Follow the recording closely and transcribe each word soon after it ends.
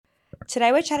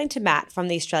Today we're chatting to Matt from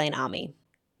the Australian Army.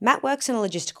 Matt works in a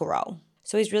logistical role,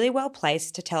 so he's really well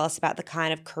placed to tell us about the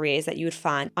kind of careers that you would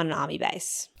find on an army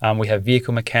base. We have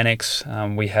vehicle mechanics,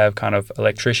 we have kind of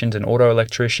electricians and auto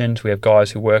electricians, we have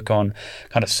guys who work on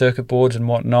kind of circuit boards and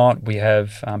whatnot, we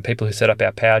have people who set up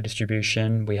our power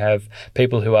distribution, we have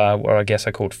people who are what I guess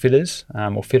are called fitters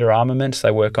or fitter armaments.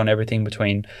 They work on everything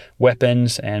between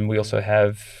weapons, and we also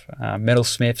have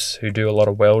metalsmiths who do a lot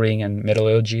of welding and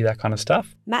metallurgy, that kind of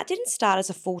stuff. Matt didn't start as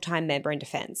a full-time member in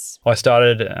Defence. I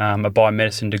started a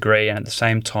biomedicine degree, and at the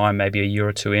same time, maybe a year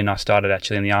or two in, I started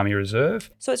actually in the Army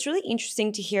Reserve. So it's really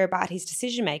interesting to hear about his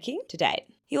decision-making to date.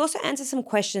 He also answers some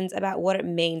questions about what it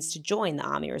means to join the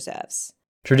Army Reserves.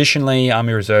 Traditionally,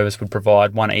 Army Reservists would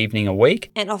provide one evening a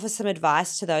week and offer some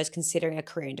advice to those considering a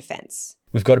career in Defence.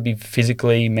 We've got to be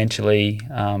physically, mentally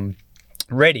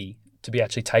ready to be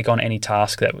actually take on any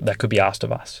task that could be asked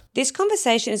of us. This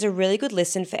conversation is a really good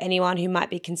listen for anyone who might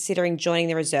be considering joining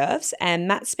the reserves, and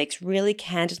Matt speaks really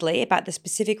candidly about the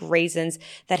specific reasons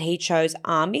that he chose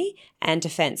Army and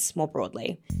Defence more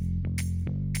broadly.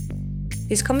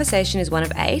 This conversation is one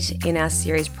of 8 in our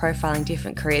series profiling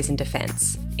different careers in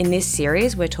Defence. In this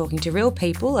series, we're talking to real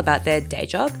people about their day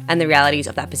job and the realities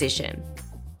of that position.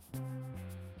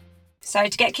 So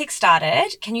to get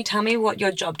kick-started, can you tell me what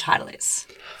your job title is?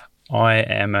 I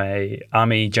am a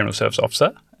Army General Service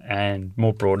Officer, and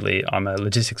more broadly, I'm a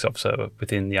logistics officer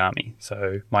within the Army.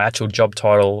 So my actual job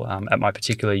title at my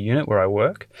particular unit where I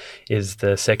work is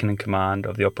the second in command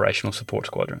of the Operational Support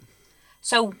Squadron.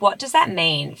 So what does that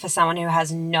mean for someone who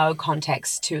has no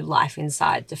context to life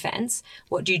inside Defence?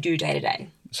 What do you do day to day?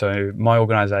 So my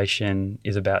organisation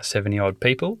is about 70-odd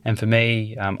people, and for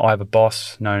me, I have a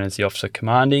boss known as the Officer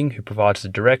Commanding who provides the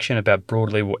direction about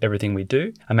broadly everything we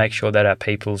do. I make sure that our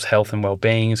people's health and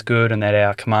well-being is good and that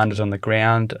our commanders on the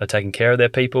ground are taking care of their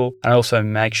people. I also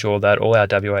make sure that all our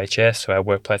WHS, so our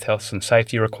workplace health and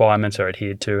safety requirements, are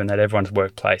adhered to and that everyone's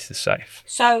workplace is safe.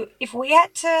 So if we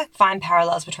had to find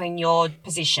parallels between your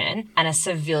position and a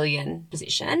civilian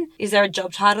position, is there a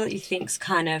job title that you think's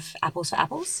kind of apples for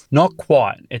apples? Not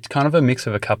quite. It's kind of a mix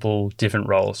of a couple different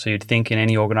roles. So you'd think in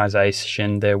any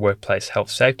organisation, their workplace health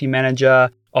safety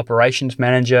manager, operations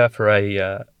manager for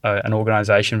an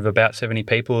organisation of about 70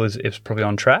 people is probably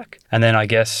on track. And then I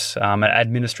guess an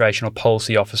administration or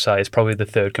policy officer is probably the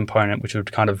third component, which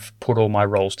would kind of put all my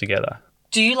roles together.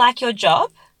 Do you like your job?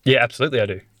 Yeah, absolutely I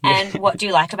do. And what do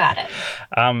you like about it?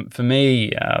 For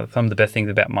me, some of the best things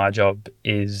about my job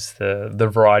is the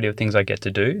variety of things I get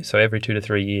to do. So every 2 to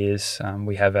 3 years,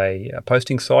 we have a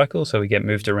posting cycle. So we get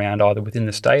moved around either within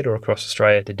the state or across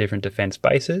Australia to different defence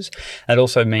bases. That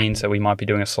also means that we might be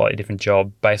doing a slightly different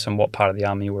job based on what part of the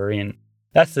Army we're in.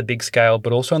 That's the big scale,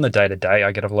 but also on the day-to-day,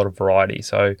 I get a lot of variety.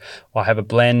 So I have a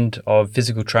blend of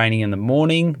physical training in the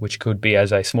morning, which could be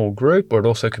as a small group, or it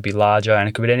also could be larger, and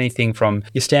it could be anything from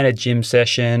your standard gym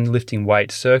session, lifting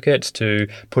weight circuits, to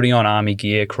putting on army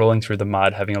gear, crawling through the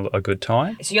mud, having a good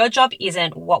time. So your job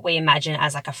isn't what we imagine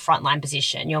as like a frontline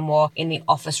position. You're more in the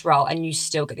office role, and you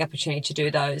still get the opportunity to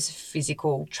do those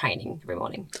physical training every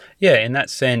morning. Yeah, in that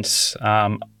sense,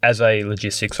 as a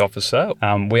logistics officer,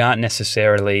 we aren't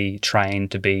necessarily trained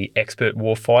to be expert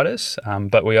warfighters,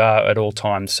 but we are at all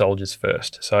times soldiers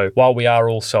first. So while we are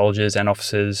all soldiers and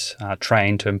officers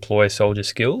trained to employ soldier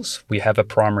skills, we have a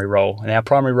primary role. And our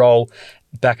primary role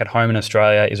back at home in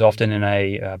Australia is often in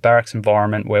a barracks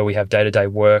environment where we have day-to-day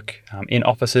work in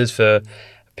offices for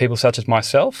people such as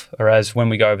myself, whereas when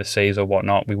we go overseas or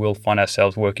whatnot, we will find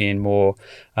ourselves working in more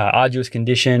arduous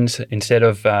conditions. Instead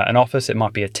of an office, it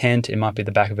might be a tent, it might be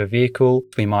the back of a vehicle.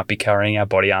 We might be carrying our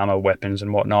body armour, weapons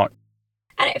and whatnot.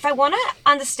 And if I want to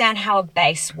understand how a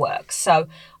base works, so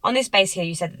on this base here,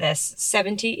 you said that there's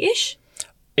 70-ish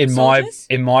soldiers?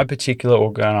 In my particular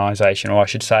organisation, or I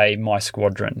should say my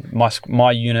squadron,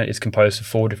 my unit is composed of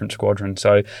 4 different squadrons.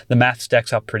 So the math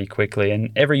stacks up pretty quickly, and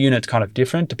every unit's kind of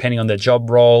different depending on their job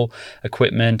role,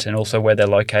 equipment, and also where they're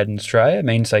located in Australia. It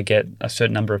means they get a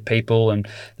certain number of people, and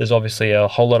there's obviously a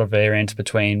whole lot of variance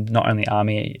between not only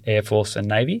Army, Air Force and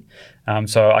Navy.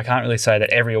 So I can't really say that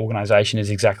every organisation is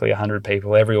exactly 100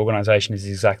 people. Every organisation is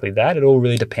exactly that. It all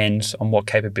really depends on what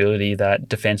capability that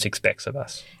Defence expects of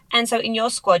us. And so in your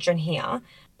squadron here,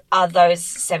 are those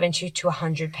 70 to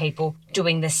 100 people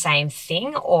doing the same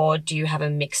thing, or do you have a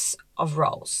mix of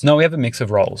roles? No, we have a mix of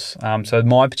roles. So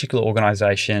my particular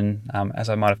organisation, as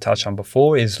I might have touched on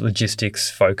before, is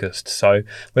logistics focused. So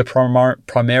we're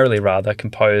primarily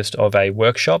composed of a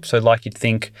workshop. So like you'd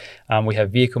think, we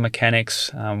have vehicle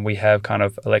mechanics, we have kind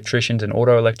of electricians and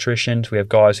auto electricians. We have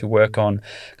guys who work on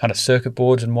kind of circuit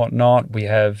boards and whatnot. We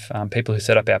have people who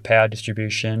set up our power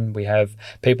distribution. We have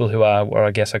people who are what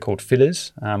I guess are called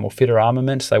fitters or fitter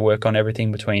armaments. They work on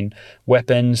everything between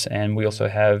weapons, and we also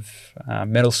have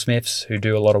metalsmiths who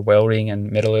do a lot of welding and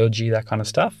metallurgy, that kind of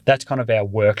stuff. That's kind of our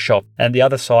workshop. And the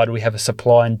other side, we have a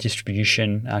supply and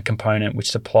distribution component, which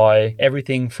supply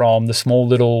everything from the small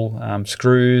little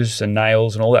screws and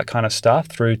nails and all that kind of stuff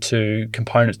through to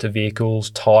components to vehicles,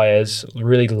 tyres,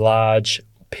 really large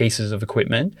pieces of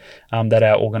equipment that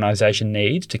our organisation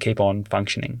needs to keep on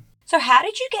functioning. So how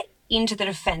did you get into the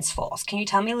Defence Force? Can you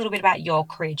tell me a little bit about your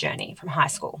career journey from high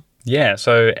school? Yeah,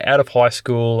 so out of high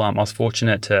school, I was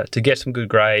fortunate to get some good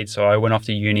grades. So I went off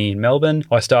to uni in Melbourne.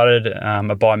 I started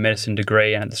a biomedicine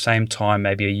degree, and at the same time,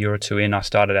 maybe a year or two in, I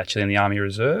started actually in the Army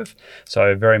Reserve.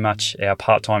 So very much our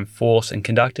part-time force, and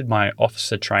conducted my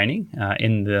officer training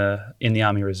in the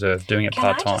Army Reserve, doing it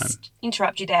part-time. Can I just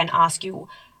interrupt you there and ask you,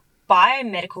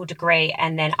 biomedical degree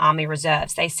and then Army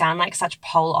Reserves, they sound like such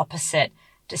pole opposite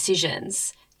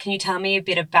decisions. Can you tell me a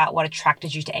bit about what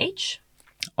attracted you to each?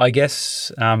 I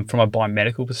guess from a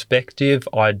biomedical perspective,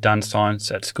 I'd done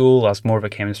science at school. I was more of a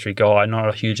chemistry guy, not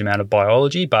a huge amount of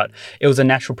biology, but it was a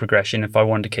natural progression if I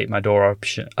wanted to keep my door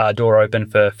open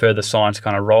for further science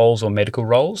kind of roles or medical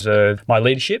roles. My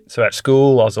leadership, so at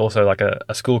school, I was also like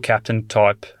a school captain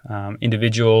type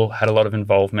individual, had a lot of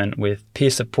involvement with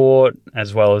peer support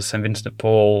as well as St Vincent de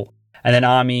Paul. And then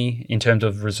Army in terms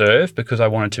of reserve, because I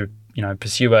wanted to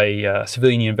pursue a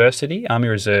civilian university. Army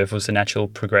Reserve was the natural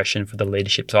progression for the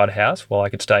leadership side of house, while I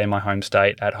could stay in my home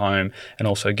state at home and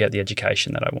also get the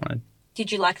education that I wanted.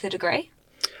 Did you like the degree?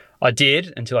 I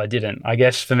did, until I didn't. I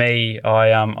guess for me,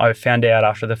 I found out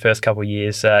after the first couple of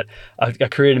years that a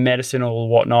career in medicine or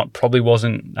whatnot probably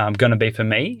wasn't going to be for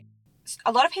me.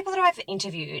 A lot of people that I've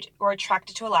interviewed were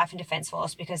attracted to a life in Defence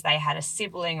Force because they had a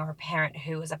sibling or a parent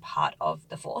who was a part of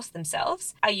the force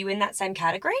themselves. Are you in that same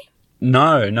category?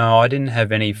 No, I didn't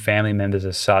have any family members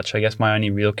as such. I guess my only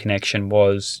real connection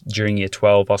was during year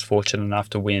 12. I was fortunate enough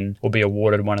to win or be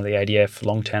awarded one of the ADF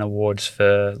Longtown Awards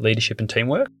for leadership and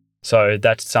teamwork. So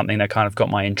that's something that kind of got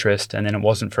my interest. And then it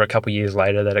wasn't for a couple of years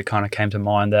later that it kind of came to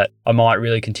mind that I might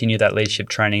really continue that leadership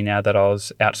training now that I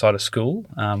was outside of school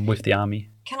with the Army.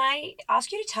 Can I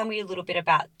ask you to tell me a little bit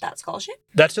about that scholarship?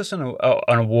 That's just an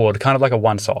award, kind of like a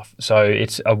once-off. So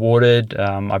it's awarded,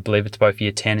 I believe it's both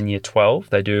year 10 and year 12.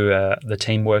 They do the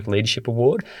Teamwork Leadership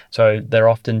Award. So they're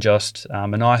often just a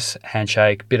nice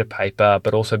handshake, bit of paper,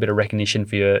 but also a bit of recognition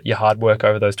for your hard work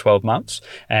over those 12 months,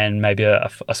 and maybe a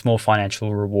small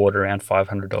financial reward around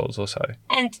 $500 or so.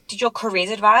 And did your careers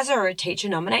advisor or a teacher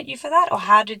nominate you for that? Or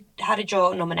how did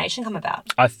your nomination come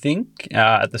about? I think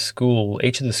at the school,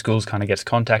 each of the schools kind of gets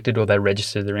contacted or they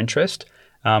register their interest.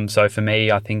 So for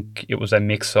me, I think it was a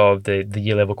mix of the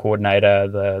year level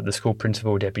coordinator, the school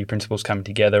principal, deputy principals coming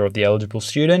together of the eligible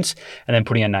students, and then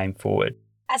putting a name forward.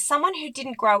 As someone who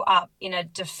didn't grow up in a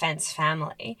defence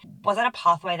family, was that a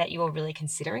pathway that you were really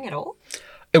considering at all?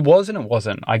 It was and it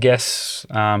wasn't. I guess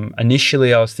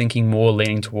initially I was thinking more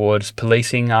leaning towards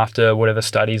policing after whatever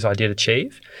studies I did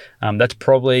achieve. That's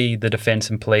probably the defence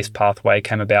and police pathway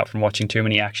came about from watching too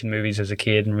many action movies as a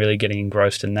kid and really getting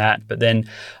engrossed in that. But then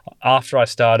after I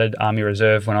started Army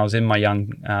Reserve, when I was in my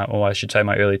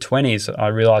my early 20s, I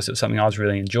realised it was something I was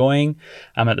really enjoying.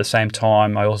 At the same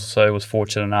time, I also was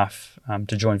fortunate enough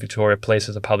to join Victoria Police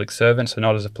as a public servant, so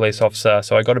not as a police officer.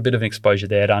 So I got a bit of an exposure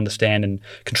there to understand and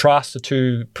contrast the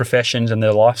two professions and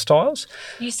their lifestyles.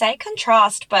 You say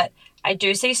contrast, but I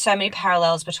do see so many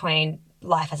parallels between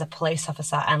life as a police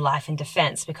officer and life in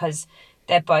defence, because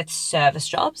they're both service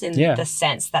jobs in the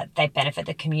sense that they benefit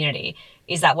the community.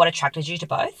 Is that what attracted you to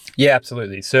both? Yeah,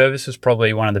 absolutely. Service was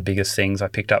probably one of the biggest things I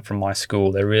picked up from my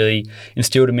school. They really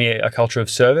instilled in me a culture of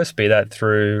service, be that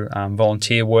through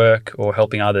volunteer work or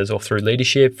helping others, or through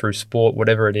leadership, through sport,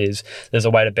 whatever it is. There's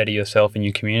a way to better yourself in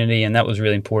your community, and that was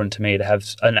really important to me, to have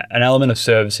an element of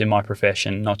service in my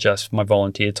profession, not just my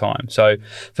volunteer time. So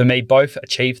for me, both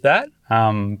achieved that.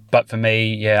 But for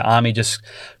me, Army just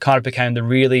kind of became the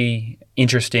really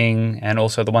interesting and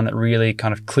also the one that really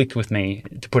kind of clicked with me,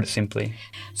 to put it simply.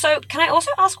 So can I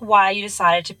also ask why you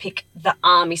decided to pick the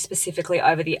Army specifically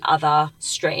over the other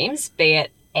streams, be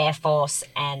it Air Force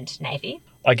and Navy?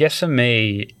 I guess for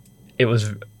me, it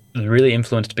was really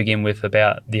influenced to begin with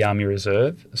about the Army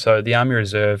Reserve. So the Army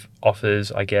Reserve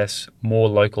offers, I guess, more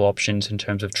local options in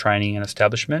terms of training and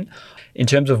establishment. In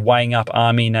terms of weighing up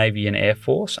Army, Navy and Air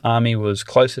Force, Army was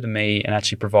closer to me and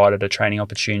actually provided a training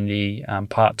opportunity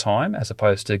part-time as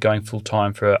opposed to going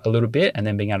full-time for a little bit and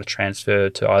then being able to transfer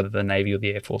to either the Navy or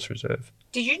the Air Force Reserve.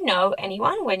 Did you know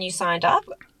anyone when you signed up?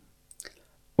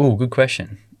 Oh, good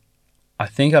question. I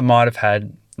think I might have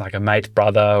had like a mate's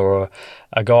brother or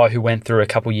a guy who went through a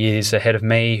couple years ahead of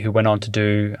me who went on to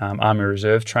do Army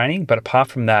Reserve training. But apart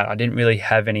from that, I didn't really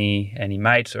have any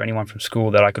mates or anyone from school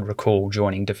that I could recall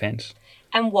joining Defence.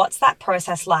 And what's that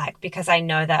process like? Because I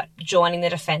know that joining the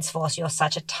Defence Force, you're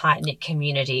such a tight-knit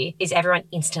community. Is everyone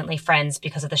instantly friends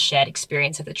because of the shared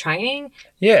experience of the training?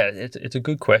 Yeah, it's a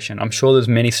good question. I'm sure there's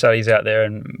many studies out there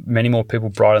and many more people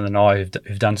brighter than I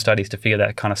who've done studies to figure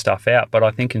that kind of stuff out. But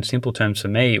I think in simple terms for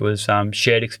me, it was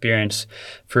shared experience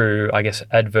through, I guess,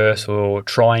 adverse or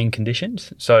trying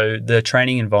conditions. So the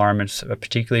training environments,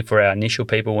 particularly for our initial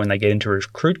people when they get into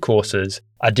recruit courses,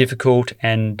 are difficult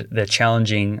and they're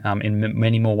challenging in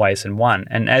many more ways than one.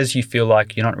 And as you feel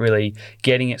like you're not really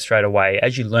getting it straight away,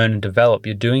 as you learn and develop,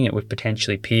 you're doing it with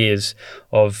potentially peers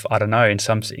of, I don't know, in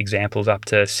some examples up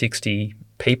to 60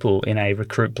 people in a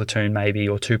recruit platoon maybe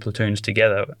or two platoons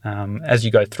together. As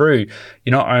you go through,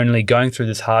 you're not only going through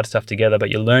this hard stuff together, but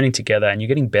you're learning together and you're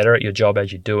getting better at your job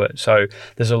as you do it. So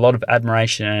there's a lot of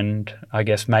admiration and, I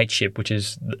guess, mateship, which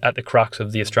is at the crux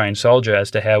of the Australian soldier as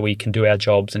to how we can do our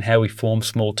jobs and how we form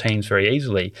small teams very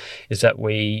easily, is that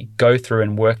we go through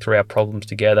and work through our problems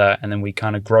together and then we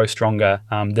kind of grow stronger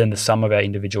than the sum of our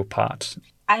individual parts.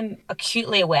 I'm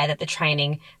acutely aware that the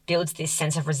training builds this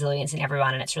sense of resilience in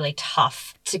everyone and it's really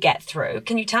tough to get through.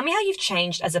 Can you tell me how you've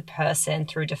changed as a person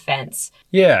through Defence?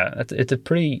 Yeah, it's a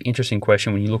pretty interesting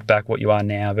question when you look back what you are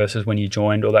now versus when you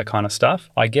joined, all that kind of stuff.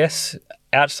 I guess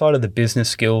outside of the business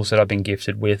skills that I've been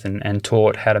gifted with and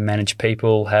taught how to manage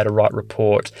people, how to write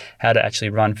reports, how to actually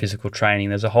run physical training,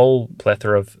 there's a whole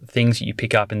plethora of things that you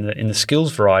pick up in the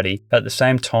skills variety. At the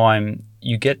same time,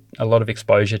 you get a lot of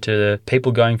exposure to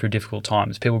people going through difficult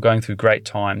times, people going through great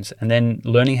times, and then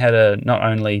learning how to not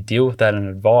only deal with that and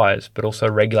advise, but also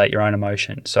regulate your own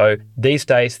emotions. So these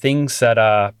days, things that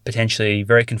are potentially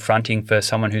very confronting for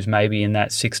someone who's maybe in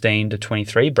that 16 to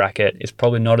 23 bracket is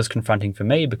probably not as confronting for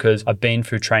me because I've been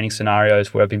through training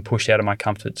scenarios where I've been pushed out of my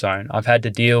comfort zone. I've had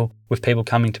to deal with people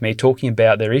coming to me talking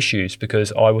about their issues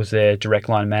because I was their direct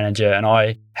line manager and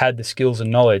I had the skills and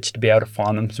knowledge to be able to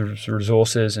find them some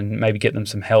resources and maybe get them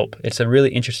some help. It's a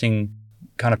really interesting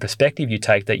kind of perspective you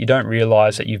take that you don't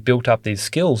realize that you've built up these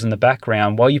skills in the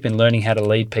background while you've been learning how to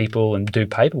lead people and do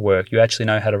paperwork. You actually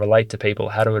know how to relate to people,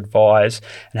 how to advise,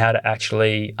 and how to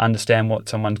actually understand what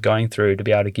someone's going through to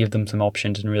be able to give them some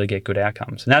options and really get good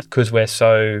outcomes. And that's because we're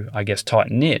so, I guess,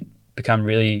 tight-knit, become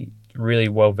really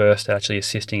well versed at actually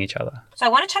assisting each other. So I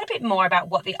want to chat a bit more about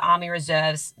what the Army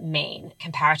Reserves mean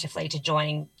comparatively to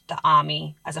joining the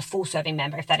Army as a full serving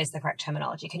member, if that is the correct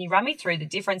terminology. Can you run me through the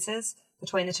differences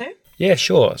between the two? Yeah,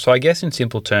 sure. So I guess in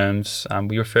simple terms,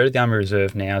 we refer to the Army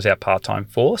Reserve now as our part-time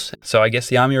force. So I guess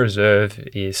the Army Reserve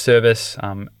is service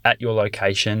at your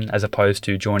location as opposed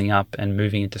to joining up and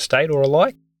moving into state or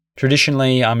alike.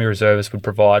 Traditionally, Army Reservists would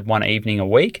provide one evening a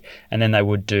week, and then they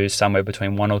would do somewhere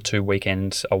between 1 or 2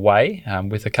 weekends away,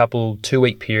 with a couple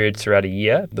 2-week periods throughout a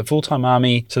year. The full-time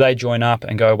Army, so they join up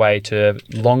and go away to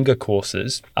longer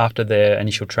courses. After their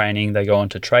initial training, they go on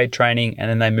to trade training, and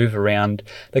then they move around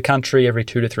the country every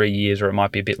 2 to 3 years, or it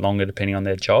might be a bit longer depending on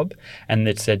their job, and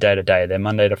it's their day-to-day, their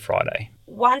Monday to Friday.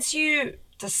 Once you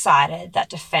decided that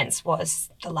Defence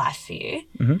was the life for you,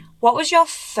 what was your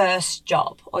first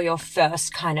job or your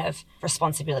first kind of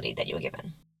responsibility that you were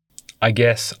given? I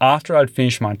guess after I'd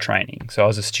finished my training, so I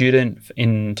was a student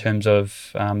in terms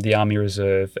of the Army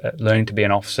Reserve, learning to be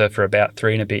an officer for about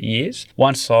 3 and a bit years.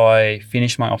 Once I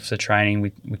finished my officer training,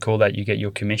 we call that you get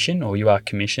your commission or you are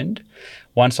commissioned.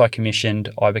 Once I commissioned,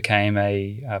 I became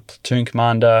a platoon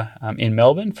commander in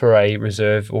Melbourne for a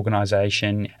reserve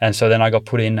organisation. And so then I got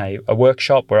put in a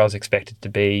workshop where I was expected to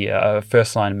be a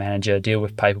first line manager, deal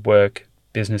with paperwork,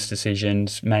 business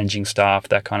decisions, managing staff,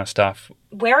 that kind of stuff.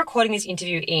 We're recording this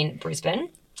interview in Brisbane.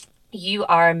 You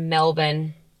are a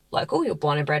Melbourne local. You're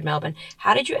born and bred Melbourne.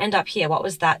 How did you end up here? What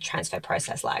was that transfer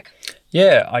process like?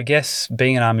 Yeah, I guess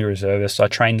being an Army Reservist, I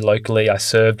trained locally, I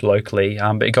served locally,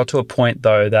 but it got to a point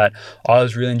though that I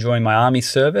was really enjoying my Army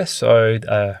service. So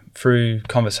through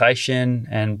conversation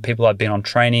and people I'd been on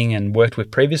training and worked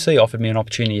with previously offered me an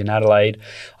opportunity in Adelaide.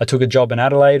 I took a job in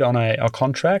Adelaide on a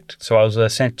contract. So I was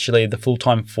essentially the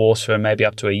full-time force for maybe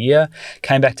up to a year.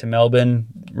 Came back to Melbourne,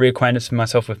 reacquainted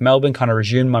myself with Melbourne, kind of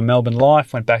resumed my Melbourne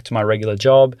life, went back to my regular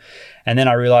job. And then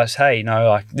I realised, hey,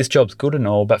 this job's good and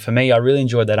all, but for me, I really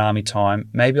enjoyed that Army time.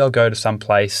 Maybe I'll go to some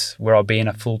place where I'll be in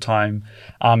a full-time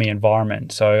Army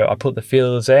environment. So I put the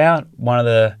feelers out. One of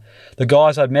the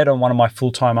guys I'd met on one of my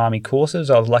full-time Army courses,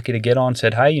 I was lucky to get on,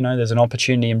 said, hey, there's an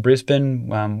opportunity in Brisbane.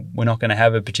 We're not going to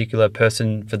have a particular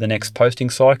person for the next posting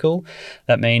cycle.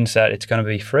 That means that it's going to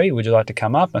be free. Would you like to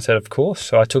come up? I said, of course.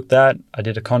 So I took that. I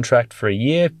did a contract for a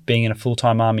year, being in a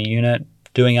full-time Army unit,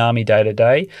 doing Army day to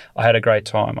day. I had a great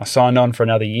time. I signed on for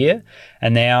another year,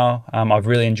 and now I've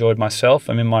really enjoyed myself.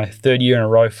 I'm in my third year in a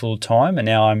row full time, and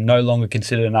now I'm no longer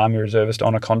considered an Army Reservist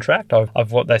on a contract.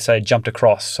 I've what they say, jumped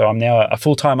across. So I'm now a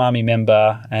full-time Army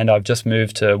member, and I've just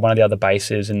moved to one of the other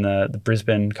bases in the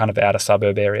Brisbane kind of outer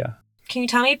suburb area. Can you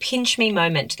tell me a pinch me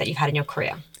moment that you've had in your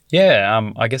career?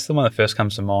 Yeah, I guess the one that first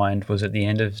comes to mind was at the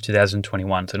end of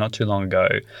 2021, so not too long ago.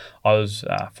 I was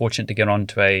fortunate to get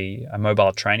onto a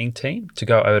mobile training team to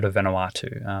go over to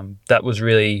Vanuatu. That was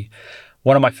really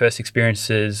one of my first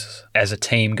experiences as a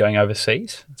team going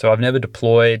overseas. So I've never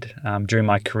deployed during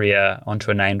my career onto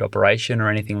a named operation or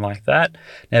anything like that.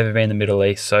 Never been in the Middle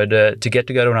East. So to get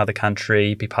to go to another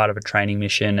country, be part of a training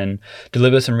mission and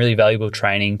deliver some really valuable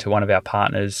training to one of our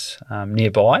partners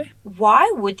nearby.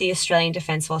 Why would the Australian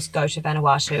Defence Force go to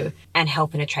Vanuatu and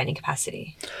help in a training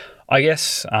capacity? I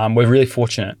guess we're really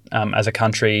fortunate as a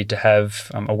country to have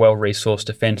a well-resourced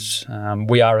defence.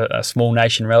 We are a small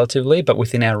nation relatively, but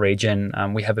within our region,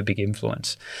 we have a big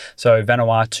influence. So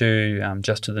Vanuatu,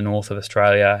 just to the north of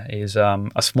Australia, is a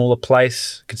smaller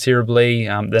place considerably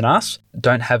than us.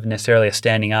 Don't have necessarily a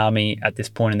standing army at this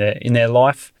point in their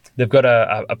life. They've got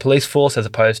a police force as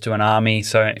opposed to an army.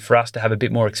 So for us to have a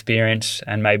bit more experience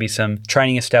and maybe some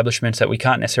training establishments that we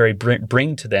can't necessarily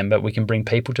bring to them, but we can bring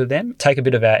people to them, take a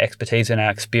bit of our expertise and our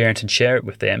experience and share it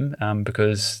with them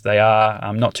because they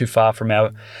are not too far from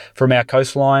our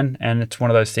coastline. And it's one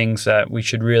of those things that we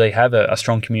should really have a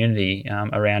strong community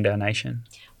around our nation.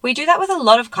 We do that with a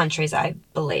lot of countries, I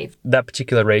believe. That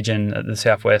particular region, the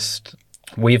southwest,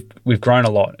 we've grown a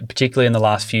lot, particularly in the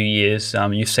last few years.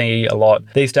 You see a lot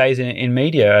these days in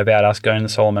media about us going to the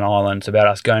Solomon Islands, about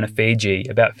us going to Fiji,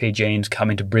 about Fijians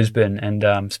coming to Brisbane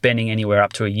and spending anywhere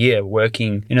up to a year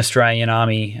working in Australian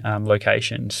Army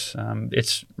locations.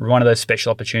 It's one of those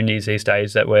special opportunities these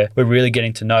days that we're really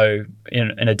getting to know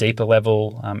in a deeper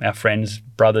level our friends,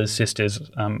 brothers, sisters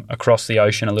across the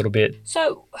ocean a little bit.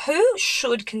 So who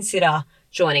should consider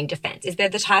joining Defence? Is there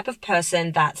the type of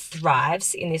person that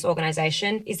thrives in this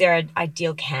organisation? Is there an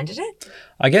ideal candidate?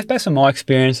 I guess based on my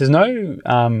experience, there's no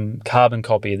carbon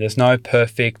copy. There's no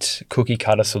perfect cookie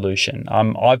cutter solution.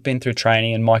 I've been through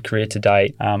training in my career to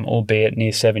date, albeit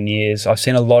near 7 years. I've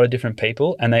seen a lot of different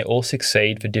people and they all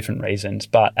succeed for different reasons.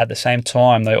 But at the same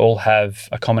time, they all have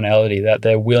a commonality that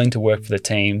they're willing to work for the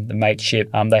team, the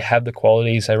mateship. They have the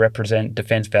qualities, they represent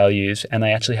defence values, and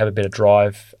they actually have a bit of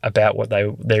drive about what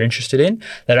they're interested in.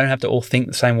 They don't have to all think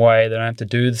the same way. They don't have to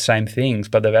do the same things,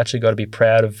 but they've actually got to be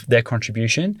proud of their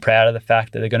contribution, proud of the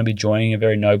fact that they're going to be joining a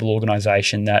very noble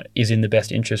organisation that is in the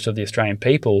best interest of the Australian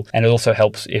people. And it also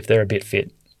helps if they're a bit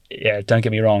fit. Yeah, don't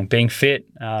get me wrong. Being fit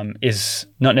is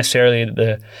not necessarily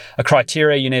a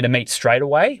criteria you need to meet straight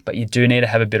away, but you do need to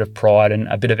have a bit of pride and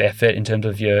a bit of effort in terms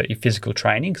of your physical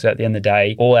training, because at the end of the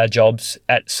day, all our jobs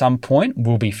at some point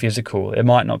will be physical. It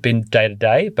might not be day to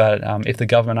day, but if the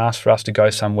government asks for us to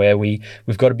go somewhere, we've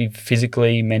got to be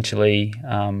physically, mentally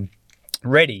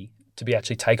ready to be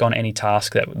actually take on any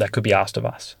task that could be asked of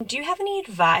us. Do you have any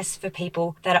advice for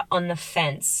people that are on the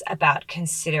fence about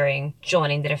considering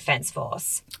joining the Defence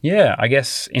Force? Yeah, I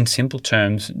guess in simple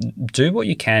terms, do what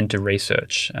you can to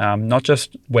research, not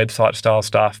just website style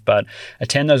stuff, but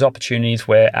attend those opportunities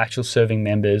where actual serving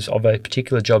members of a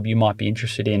particular job you might be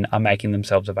interested in are making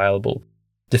themselves available.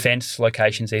 Defence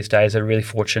locations these days are really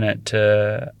fortunate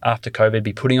to, after COVID,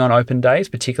 be putting on open days,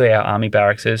 particularly our Army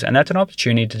barracks, and that's an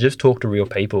opportunity to just talk to real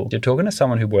people. You're talking to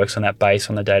someone who works on that base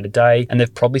on the day-to-day, and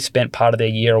they've probably spent part of their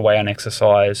year away on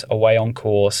exercise, away on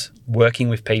course, working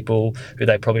with people who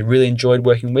they probably really enjoyed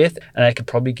working with, and they could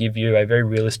probably give you a very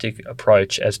realistic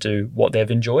approach as to what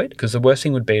they've enjoyed. Because the worst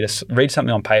thing would be to read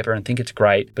something on paper and think it's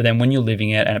great, but then when you're living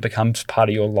it and it becomes part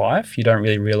of your life, you don't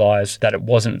really realise that it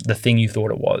wasn't the thing you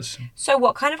thought it was. So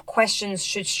what kind of questions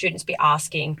should students be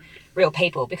asking real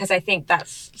people? Because I think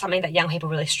that's something that young people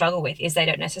really struggle with, is they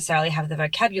don't necessarily have the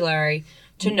vocabulary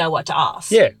to know what to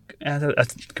ask. Yeah,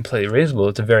 that's completely reasonable.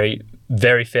 It's a very,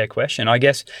 very fair question. I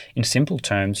guess in simple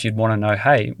terms, you'd want to know,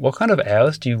 hey, what kind of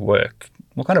hours do you work?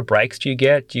 What kind of breaks do you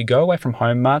get? Do you go away from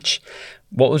home much?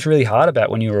 What was really hard about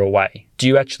when you were away? Do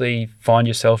you actually find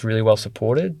yourself really well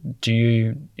supported? Do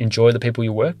you enjoy the people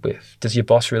you work with? Does your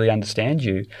boss really understand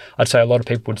you? I'd say a lot of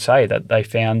people would say that they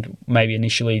found maybe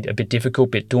initially a bit difficult,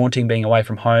 a bit daunting being away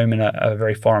from home in a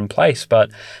very foreign place,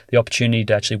 but the opportunity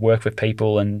to actually work with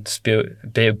people and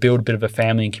build a bit of a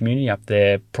family and community up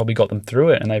there probably got them through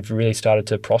it, and they've really started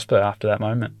to prosper after that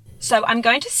moment. So I'm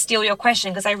going to steal your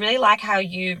question because I really like how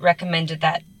you recommended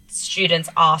that students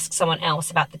ask someone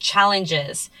else about the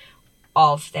challenges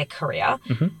of their career.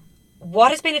 Mm-hmm.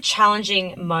 What has been a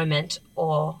challenging moment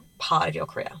or part of your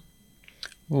career?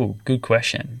 Ooh, good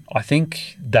question. I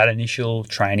think that initial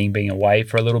training, being away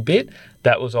for a little bit,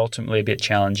 that was ultimately a bit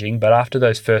challenging. But after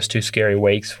those first 2 scary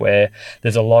weeks where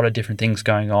there's a lot of different things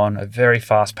going on, a very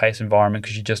fast-paced environment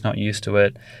because you're just not used to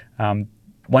it,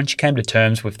 once you came to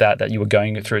terms with that you were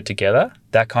going through it together,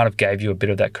 that kind of gave you a bit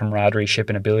of that camaraderie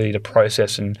and ability to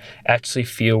process and actually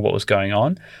feel what was going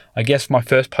on. I guess my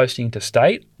first posting to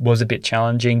state was a bit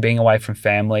challenging, being away from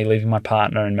family, leaving my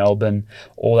partner in Melbourne,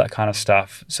 all that kind of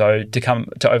stuff. So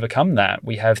to overcome that,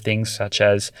 we have things such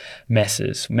as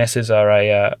messes. Messes are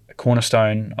a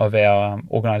cornerstone of our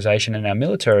organisation and our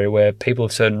military, where people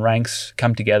of certain ranks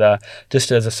come together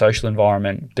just as a social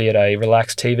environment, be it a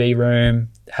relaxed TV room,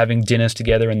 having dinners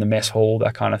together in the mess hall,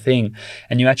 that kind of thing.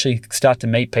 And you actually start to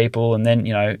meet people, and then,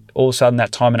 all of a sudden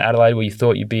that time in Adelaide where you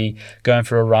thought you'd be going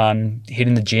for a run,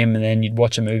 hitting the gym, and then you'd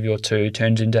watch a movie or two,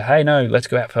 turns into, hey, no, let's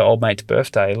go out for old mate's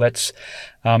birthday. Let's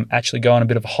actually go on a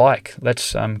bit of a hike.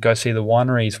 Let's go see the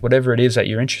wineries, whatever it is that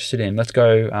you're interested in. Let's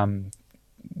go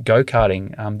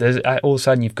go-karting. There's all of a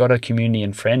sudden you've got a community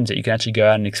and friends that you can actually go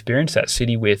out and experience that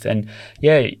city with. And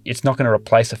yeah, it's not going to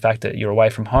replace the fact that you're away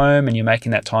from home and you're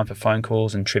making that time for phone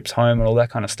calls and trips home and all that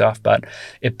kind of stuff, but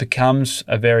it becomes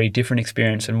a very different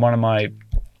experience. And one of my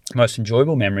most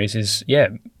enjoyable memories is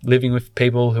living with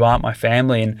people who aren't my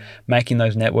family and making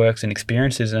those networks and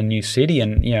experiences in a new city,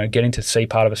 and getting to see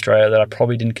part of Australia that I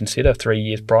probably didn't consider 3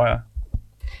 years prior.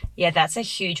 Yeah, that's a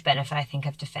huge benefit, I think,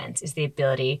 of defence, is the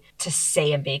ability to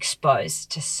see and be exposed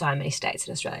to so many states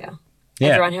in Australia. Yeah.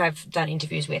 Everyone who I've done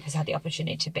interviews with has had the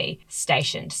opportunity to be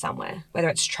stationed somewhere, whether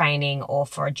it's training or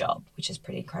for a job, which is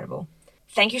pretty incredible.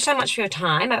 Thank you so much for your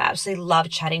time. I've absolutely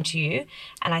loved chatting to you,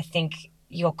 and I think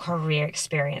your career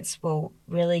experience will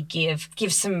really give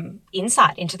some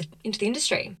insight into the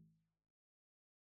industry.